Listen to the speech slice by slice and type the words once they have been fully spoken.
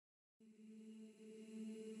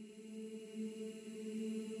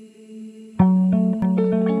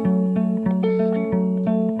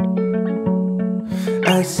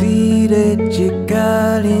I see that you're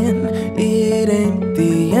calling, it ain't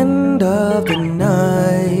the end of the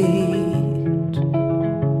night.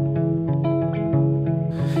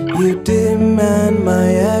 You demand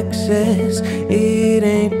my access, it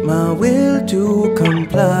ain't my will to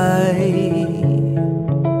comply.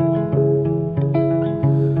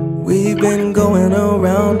 We've been going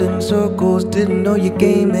around in circles, didn't know you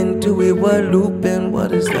came into it. What loop and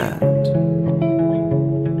what is that?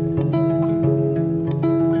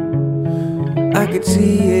 I could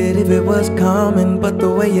see it if it was common, but the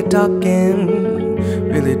way you're talking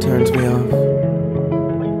really turns me off.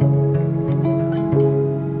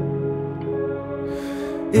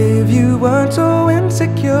 If you weren't so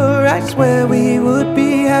insecure, I swear we would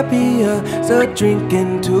be happier. So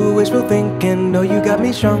drinking to wishful thinking, no, you got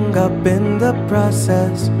me strung up in the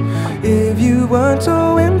process. If you weren't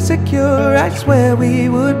so insecure, I swear we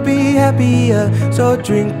would be happier. So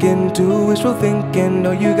drinking to wishful thinking,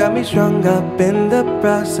 no, you got me strung up in the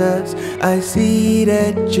process. I see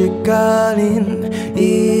that you're calling,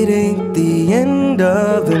 it ain't the end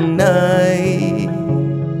of the night.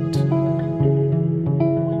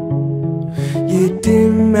 You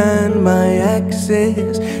demand my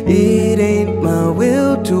access, it ain't my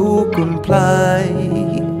will to comply.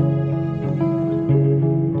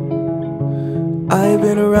 I've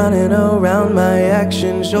been running around my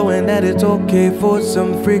actions, showing that it's okay for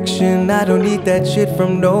some friction. I don't need that shit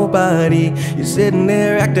from nobody. You're sitting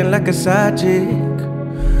there acting like a side chick.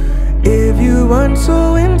 If you weren't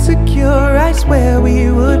so insecure, I swear we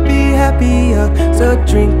would be happier. So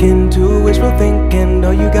drinking to wishful thinking, no,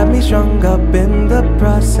 you got me strung up in the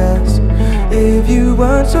process. If you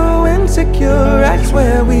weren't so insecure, I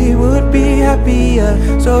swear we would be happier.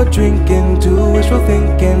 So drinking to wishful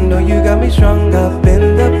thinking, no, you got me strung up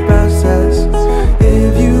in the process.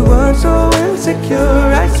 If you weren't so insecure,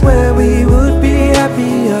 I swear we would be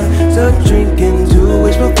happier. So drinking to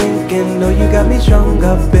wishful thinking, no, you got me strung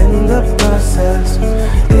up in the process.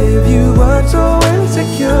 If you weren't so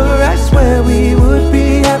insecure, I swear we would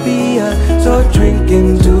be happier. So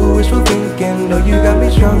drinking to wishful thinking, no, you got me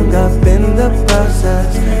strung up in the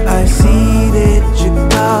process. I see that you're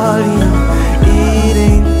calling, it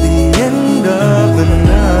ain't the end of the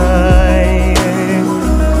night.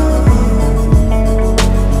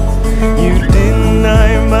 You deny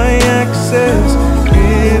my access,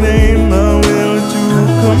 it ain't my will to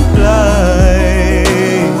comply.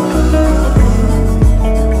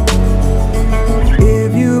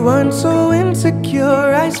 If you weren't so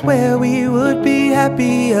insecure, I swear we would be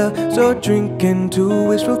happier. So drinking to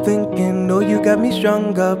wishful thinking, no, you got me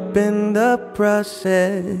strung up in the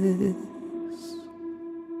process.